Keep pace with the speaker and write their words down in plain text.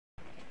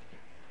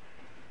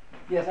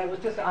Yes, I was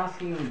just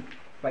asking,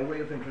 by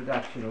way of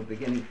introduction or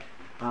beginning,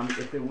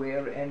 if there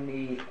were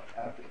any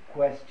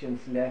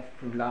questions left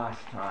from last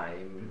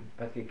time,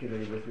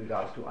 particularly with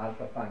regards to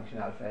alpha function,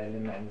 alpha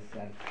elements,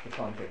 and the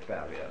contact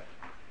barrier.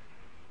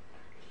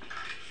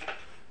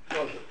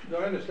 Well, do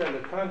I understand the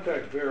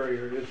contact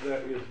barrier is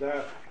that you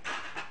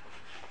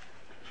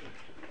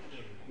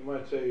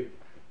might say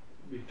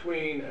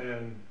between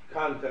and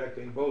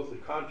contacting both the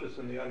conscious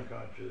and the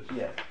unconscious.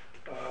 Yes.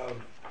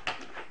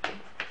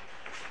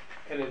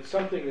 And it's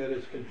something that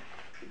is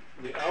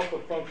the alpha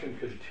function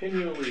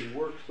continually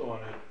works on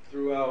it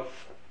throughout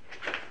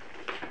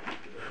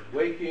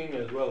waking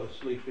as well as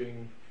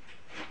sleeping.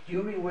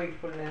 During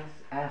wakefulness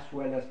as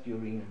well as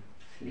during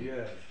sleep.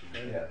 Yes.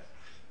 Yes.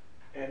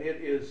 And it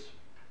is,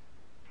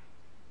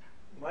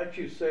 might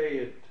you say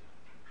it,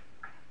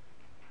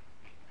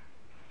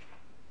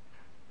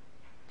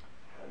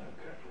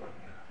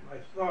 my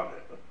thought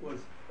was,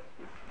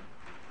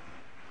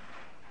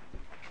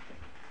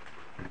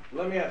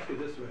 let me ask you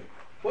this way.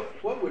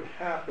 What would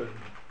happen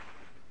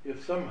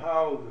if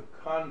somehow the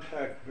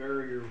contact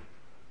barrier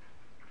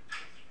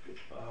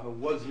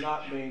was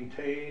not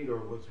maintained or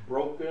was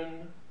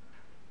broken?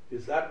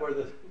 Is that where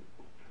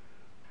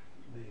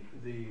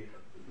the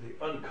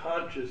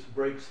unconscious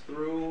breaks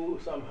through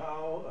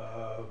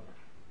somehow,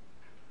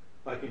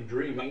 like in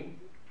dreaming,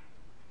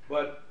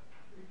 but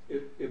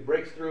it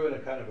breaks through in a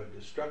kind of a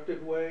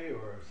destructive way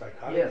or a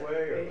psychotic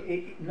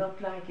way? Or not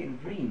like in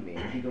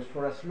dreaming, because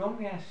for as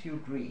long as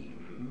you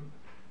dream,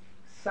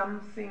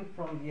 something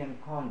from the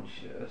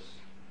unconscious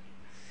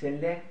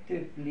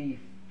selectively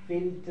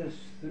filters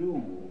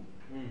through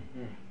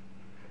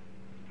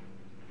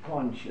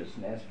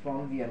consciousness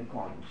from the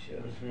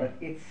unconscious, but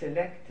it's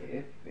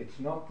selective. It's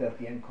not that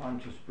the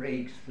unconscious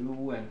breaks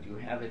through and you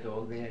have it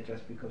all there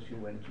just because you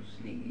went to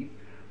sleep.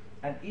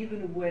 And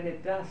even when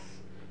it does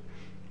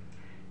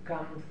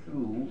come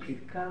through,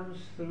 it comes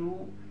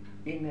through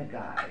in a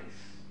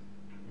guise,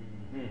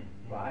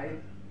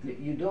 right?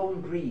 You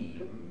don't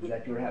dream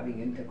that you're having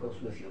intercourse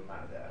with your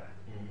mother,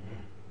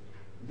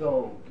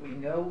 though we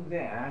know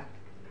that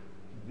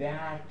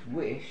that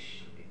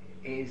wish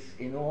is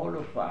in all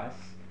of us,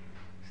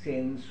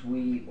 since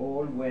we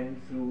all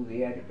went through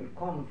the Oedipal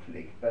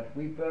conflict, but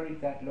we buried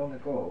that long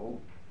ago,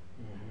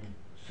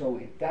 so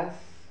it does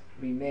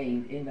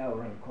remain in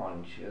our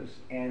unconscious,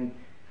 and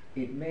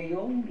it may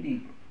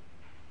only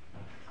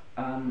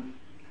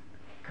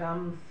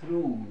come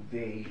through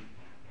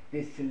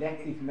this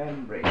selective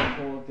membrane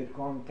called the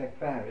contact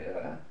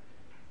barrier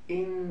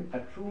in a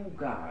true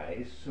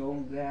guise,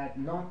 so that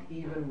not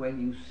even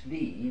when you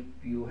sleep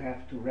you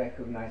have to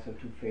recognize or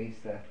to face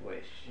that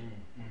wish.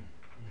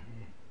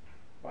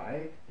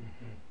 Right?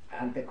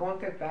 And the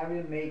contact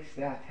barrier makes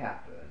that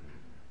happen.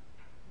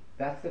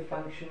 That's the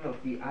function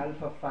of the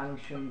alpha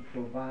function,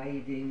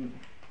 providing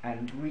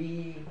and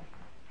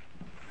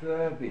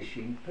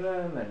refurbishing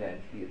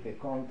permanently the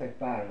contact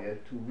barrier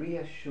to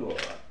reassure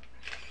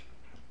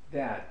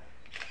that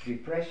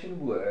repression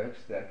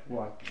works, that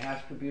what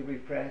has to be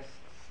repressed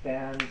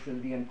stands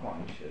in the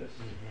unconscious,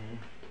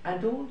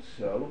 and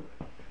also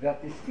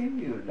that the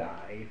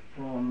stimuli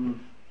from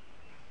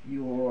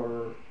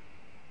your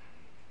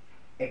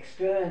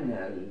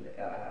external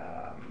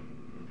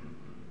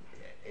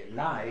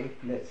life,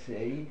 let's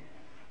say,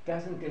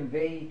 doesn't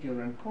invade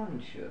your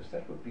unconscious.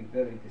 That would be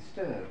very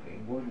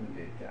disturbing, wouldn't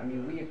it? I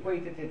mean, we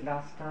equated it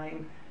last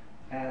time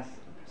as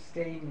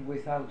staying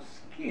without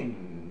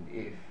skin.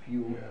 If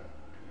you,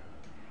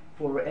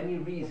 for any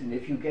reason,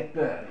 if you get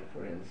burned,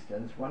 for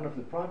instance, one of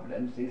the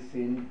problems is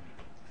in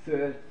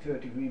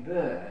third-degree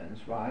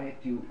burns, right?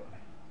 You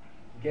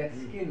get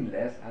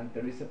skinless and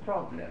there is a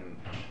problem.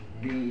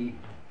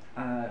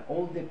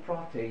 All the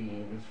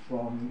proteins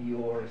from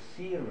your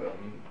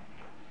serum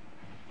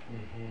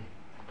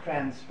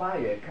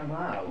transpire, come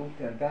out,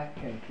 and that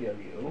can kill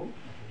you,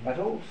 but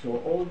also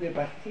all the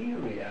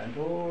bacteria and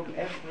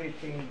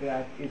everything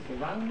that is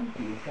around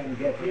you can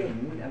get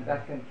in, and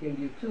that can kill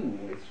you too.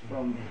 It's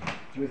from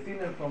within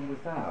and from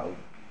without.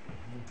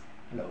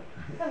 Hello.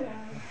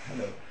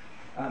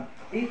 Hello.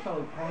 If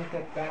our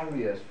contact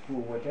barriers,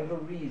 for whatever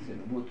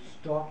reason, would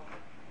stop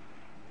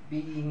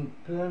being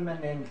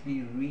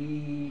permanently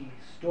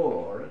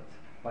restored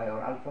by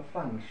our alpha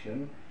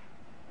function,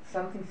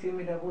 something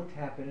similar would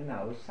happen in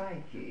our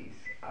psyches.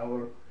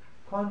 Our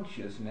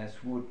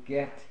consciousness would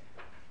get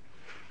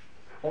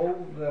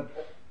overwhelmed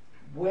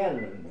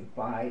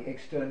by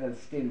external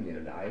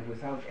stimuli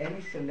without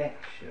any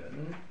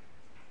selection,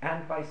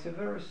 and vice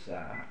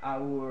versa.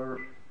 Our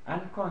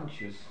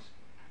unconscious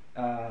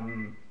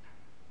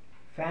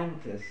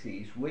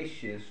fantasies,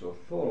 wishes or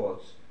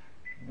thoughts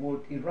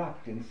would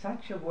erupt in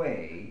such a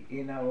way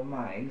in our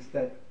minds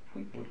that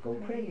we would go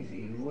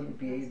crazy. We wouldn't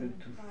be able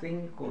to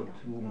think or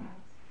to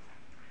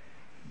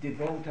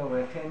devote our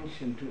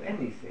attention to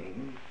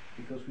anything,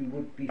 because we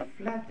would be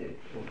flooded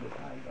all the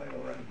time by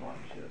our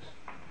unconscious.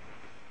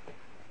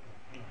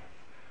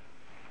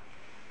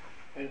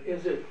 And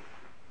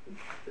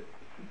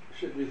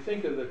should we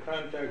think of the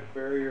contact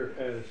barrier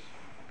as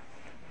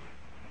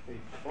a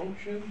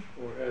function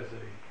or as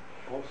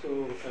a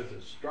also as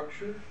a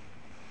structure?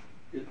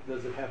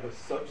 Does it have a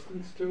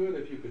substance to it,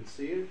 if you could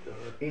see it? Or?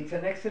 It's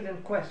an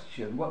excellent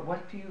question.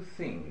 What do you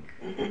think?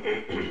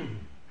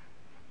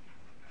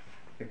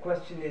 The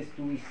question is,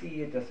 do we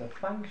see it as a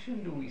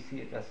function? Do we see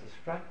it as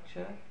a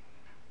structure?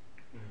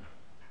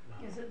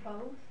 No. Is it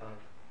both?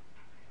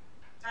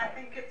 I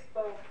think it's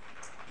both.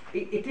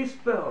 It is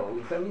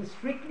both. I mean,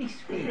 strictly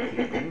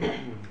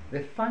speaking, the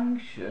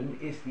function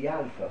is the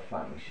alpha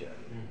function.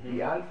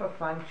 The alpha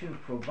function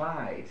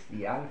provides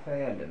the alpha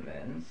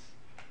elements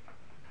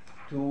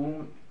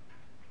to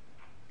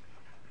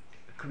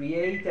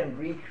create and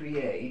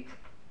recreate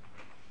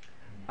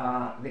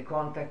the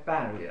contact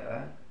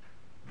barrier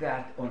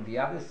that on the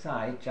other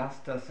side,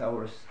 just as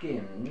our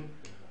skin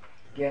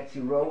gets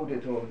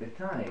eroded all the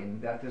time,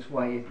 that is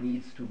why it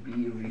needs to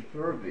be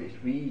refurbished,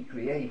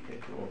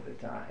 recreated all the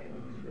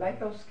time.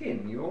 Like our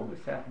skin, you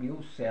always have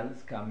new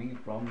cells coming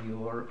from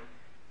your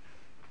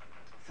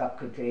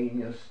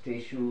subcutaneous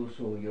tissues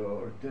or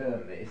your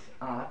dermis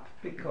up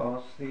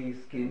because the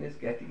skin is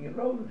getting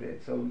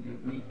eroded. So you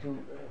need to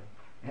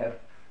have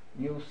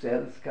new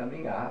cells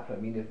coming up. I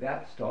mean, if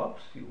that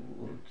stops, you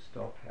would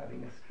stop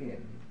having a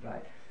skin,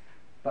 right?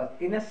 But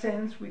in a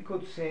sense, we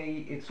could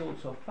say it's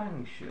also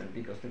function,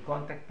 because the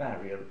contact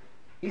barrier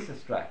is a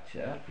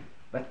structure,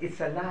 but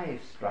it's a live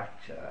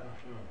structure,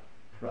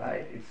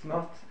 right? It's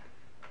not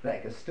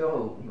like a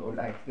stone or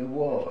like the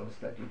walls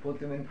that you put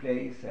them in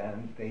place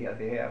and they are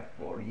there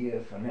for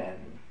years on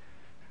end.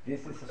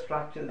 This is a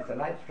structure, it's a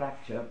live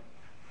structure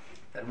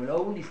that will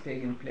only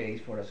stay in place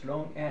for as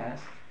long as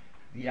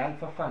the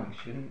alpha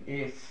function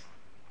is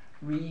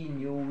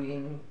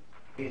renewing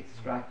its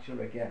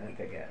structure again and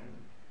again.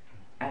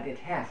 And it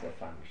has a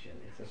function.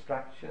 It's a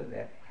structure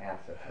that has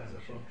a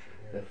function.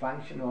 The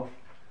function of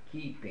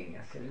keeping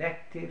a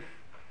selective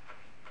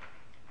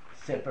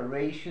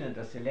separation and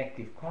a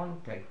selective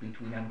contact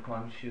between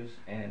unconscious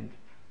and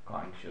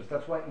conscious.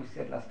 That's why we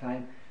said last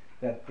time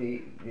that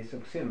this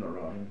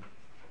oxymoron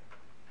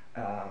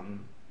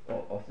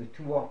of the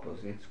two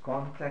opposites,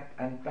 contact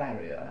and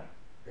barrier,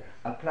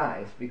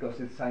 applies, because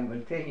it's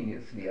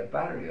simultaneously a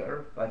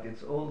barrier, but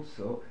it's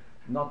also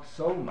not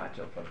so much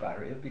of a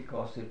barrier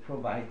because it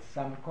provides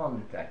some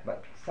contact,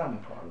 but some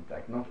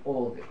contact, not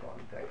all the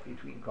contact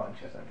between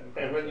conscious and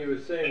unconscious. And when you were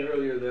saying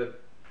earlier that,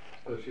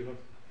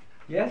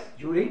 yes,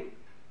 Julie?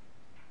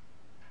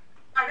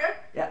 Pardon?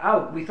 Yeah.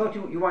 Oh, we thought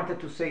you wanted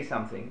to say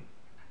something.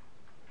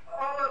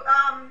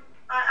 Oh,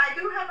 I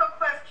do have a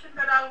question,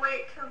 but I'll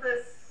wait till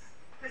this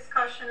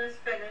discussion is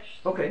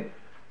finished. Okay.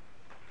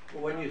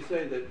 When you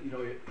say that,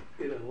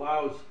 it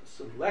allows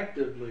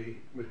selectively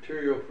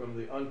material from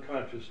the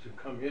unconscious to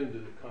come into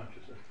the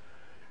consciousness,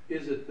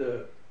 is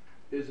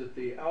it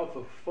the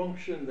alpha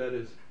function that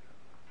is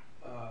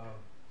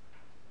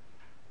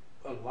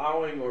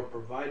allowing or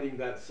providing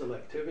that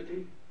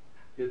selectivity?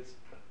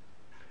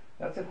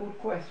 That's a good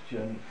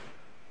question.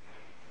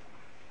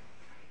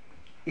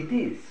 It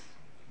is,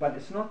 but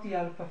it's not the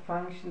alpha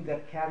function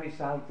that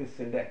carries out the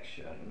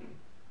selection.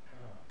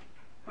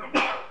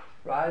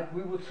 Right?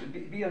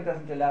 Bion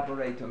doesn't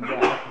elaborate on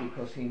that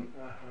because he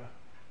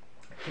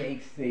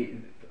takes the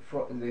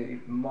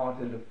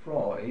model of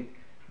Freud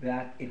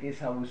that it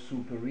is our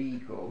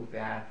superego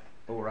that,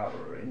 or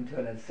our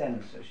internal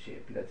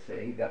censorship, let's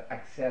say, that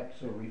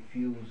accepts or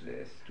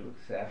refuses to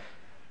accept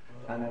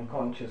an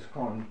unconscious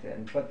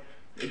content. But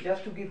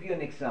just to give you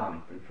an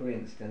example, for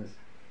instance,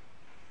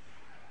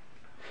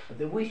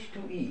 the wish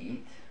to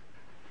eat.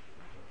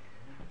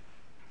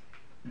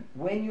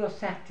 When you're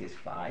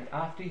satisfied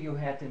after you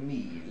had a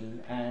meal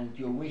and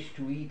your wish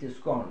to eat is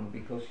gone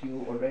because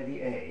you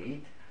already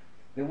ate,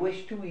 the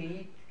wish to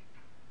eat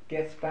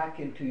gets back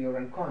into your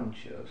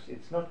unconscious.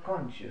 It's not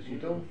conscious. You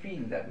don't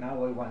feel that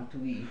now I want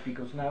to eat,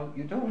 because now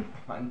you don't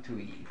want to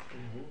eat.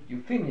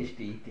 You finished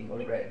eating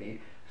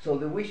already. So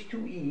the wish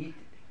to eat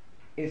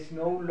is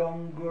no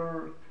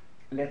longer,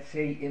 let's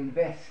say,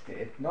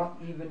 invested,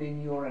 not even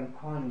in your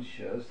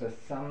unconscious, as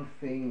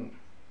something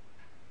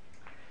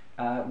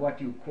what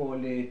you call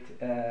it,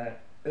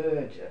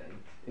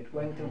 urgent. It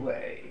went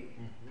away.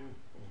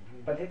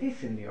 But it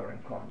is in your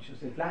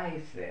unconscious. It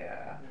lies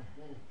there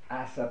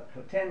as a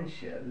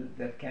potential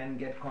that can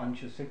get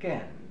conscious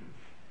again.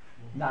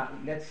 Now,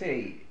 let's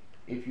say,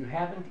 if you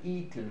haven't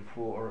eaten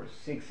for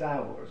 6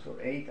 hours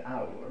or 8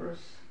 hours,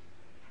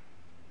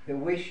 the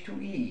wish to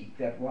eat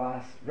that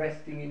was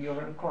resting in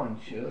your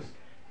unconscious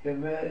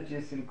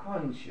emerges in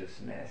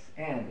consciousness,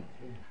 and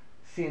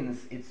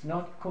since it's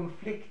not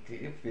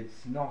conflictive,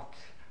 it's not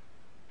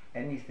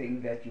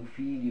anything that you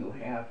feel you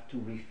have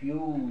to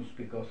refuse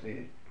because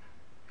it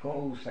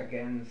goes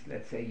against,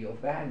 let's say, your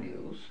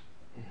values,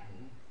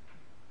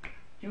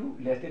 you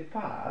let it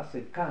pass.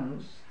 It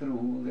comes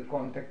through the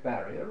contact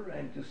barrier,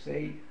 and you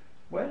say,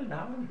 well,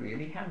 now I'm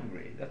really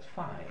hungry, that's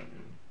fine,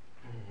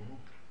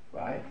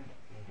 right?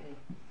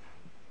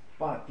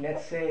 But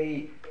let's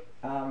say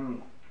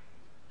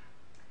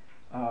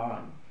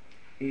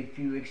if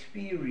you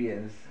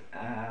experience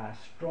a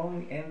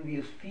strong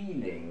envious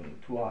feeling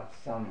towards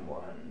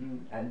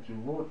someone and you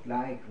would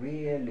like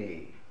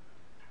really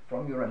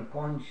from your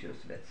unconscious,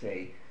 let's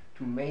say,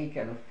 to make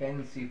an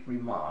offensive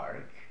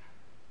remark,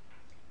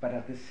 but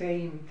at the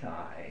same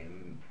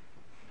time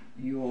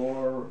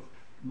your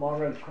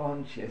moral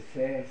conscience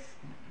says,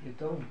 you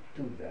don't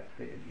do that,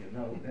 Bill, you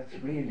know, that's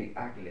really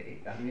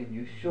ugly. I mean,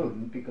 you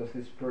shouldn't, because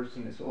this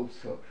person is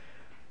also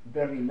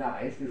very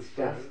nice. It's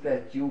just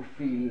that you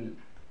feel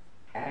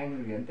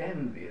angry and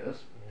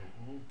envious.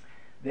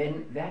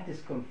 Then that is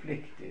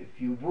conflictive.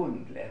 You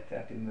wouldn't let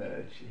that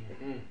emerge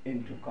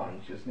into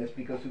consciousness,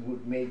 because it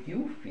would make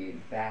you feel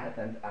bad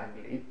and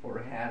ugly for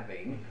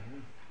having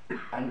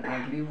an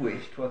ugly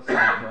wish towards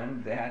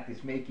someone that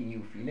is making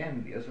you feel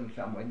envious on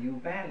someone you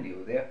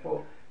value.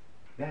 Therefore,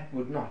 that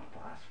would not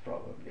pass,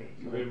 probably.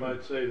 So you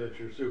might say that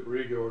your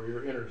superego or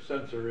your inner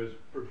censor is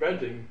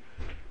preventing.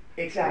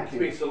 Exactly.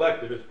 It's being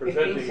selective. It's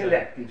preventing. It's being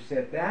selective.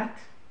 Said that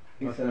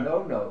is a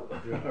no-no,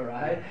 Yeah. all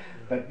right?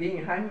 Yeah. But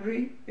being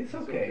hungry, it's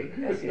okay.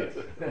 Yes, yes.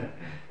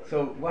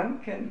 So one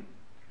can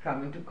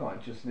come into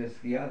consciousness,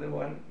 the other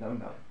one, no,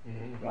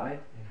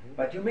 right?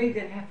 But you may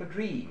then have a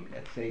dream,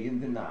 let's say, in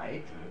the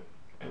night,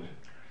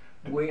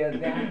 where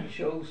that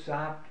shows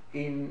up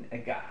in a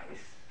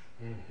guise.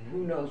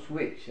 Who knows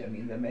which? I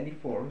mean, there are many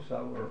forms.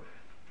 Our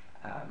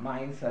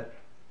minds are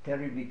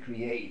terribly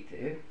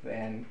creative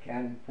and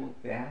can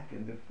put that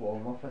in the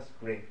form of a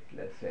script,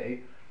 let's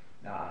say.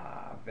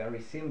 A very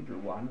simple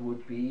one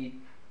would be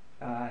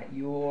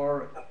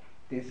your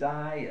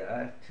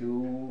desire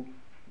to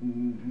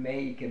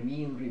make a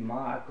mean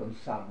remark on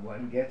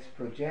someone gets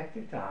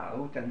projected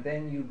out, and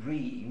then you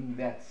dream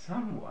that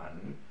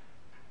someone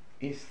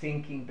is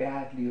thinking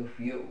badly of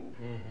you.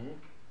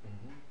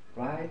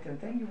 Right? And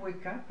then you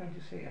wake up and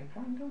you say, I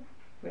wonder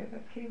where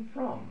that came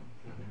from.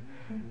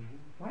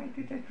 Why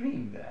did I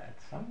dream that?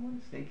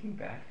 Someone's thinking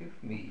badly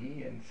of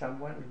me, and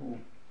someone who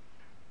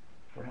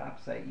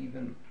perhaps I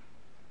even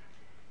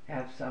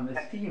have some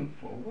esteem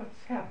for.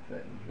 What's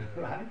happened,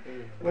 right?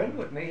 Well,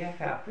 what may have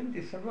happened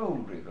is a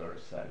role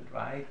reversal,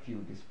 right?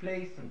 You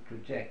displaced and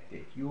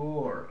projected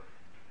your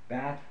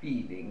bad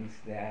feelings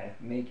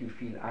that make you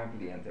feel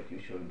ugly and that you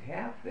shouldn't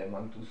have them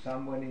onto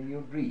someone in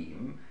your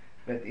dream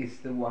that is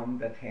the one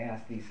that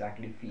has these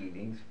ugly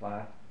feelings,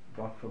 but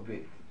God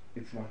forbid,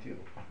 it's not you,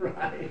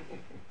 right?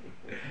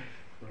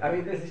 I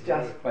mean, this is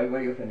just by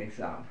way of an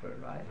example,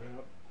 right?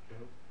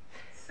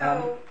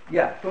 So,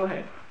 yeah, go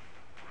ahead.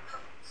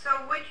 So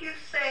would you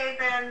say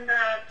then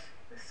that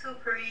the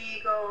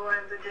superego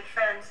and the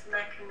defense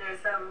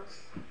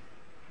mechanisms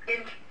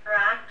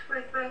interact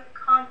with the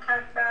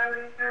contact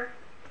barrier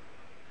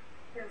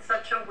in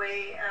such a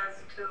way as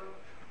to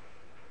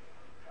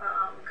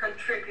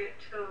contribute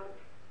to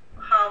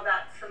how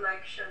that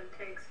selection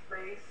takes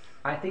place?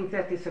 I think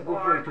that is a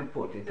good way to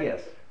put it,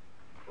 yes.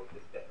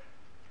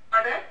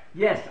 Are they?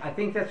 Yes, I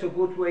think that's a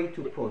good way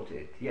to put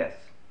it, yes.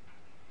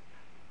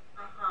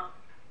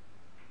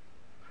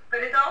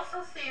 But it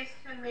also seems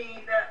to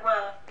me that,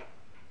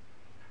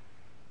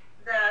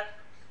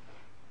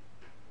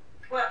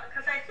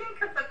 because I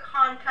think of the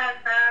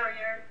contact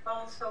barrier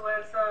also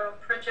as a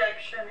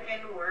projection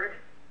inward,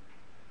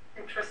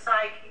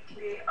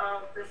 intrapsychically,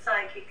 of the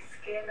psychic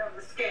skin, of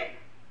the skin,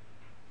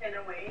 in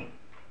a way.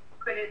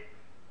 Could it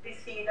be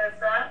seen as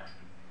that?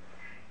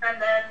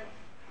 And then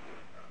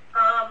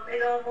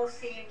it almost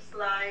seems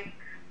like,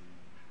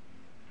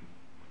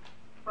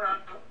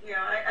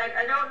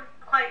 I don't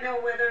quite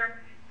know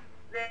whether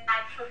the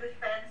actual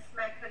defense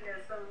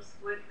mechanisms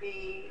would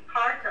be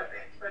part of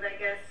it, but I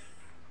guess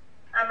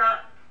I'm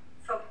not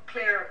so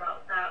clear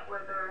about that,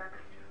 whether...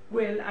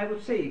 Well, I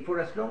would say,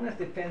 for as long as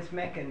defense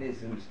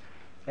mechanisms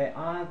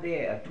are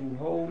there to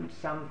hold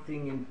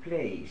something in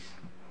place,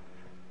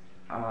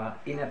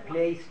 in a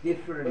place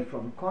different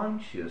from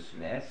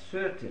consciousness,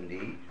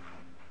 certainly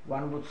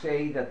one would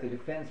say that the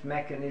defense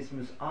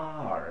mechanisms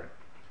are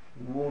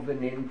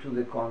woven into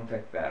the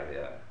contact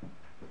barrier.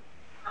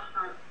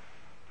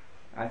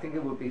 I think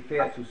it would be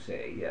fair to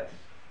say, yes.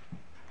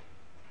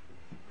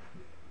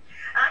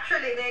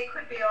 Actually, they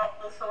could be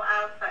also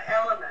alpha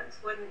elements,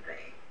 wouldn't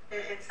they,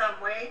 in some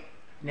way?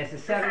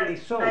 Necessarily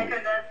so.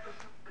 Mechanisms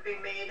would be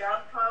made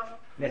up of?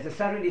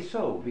 Necessarily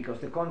so, because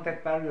the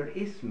contact barrier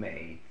is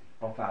made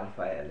of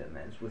alpha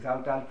elements.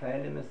 Without alpha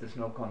elements, there's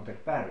no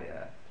contact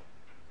barrier.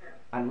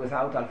 Yeah. And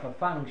without alpha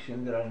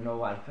function, there are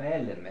no alpha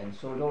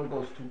elements. So it all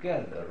goes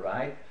together,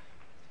 right?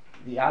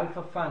 The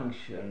alpha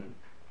function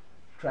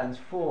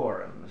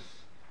transforms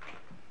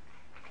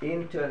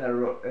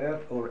internal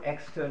or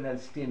external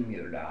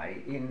stimuli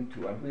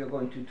into, and we are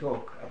going to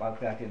talk about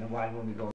that in a while when we go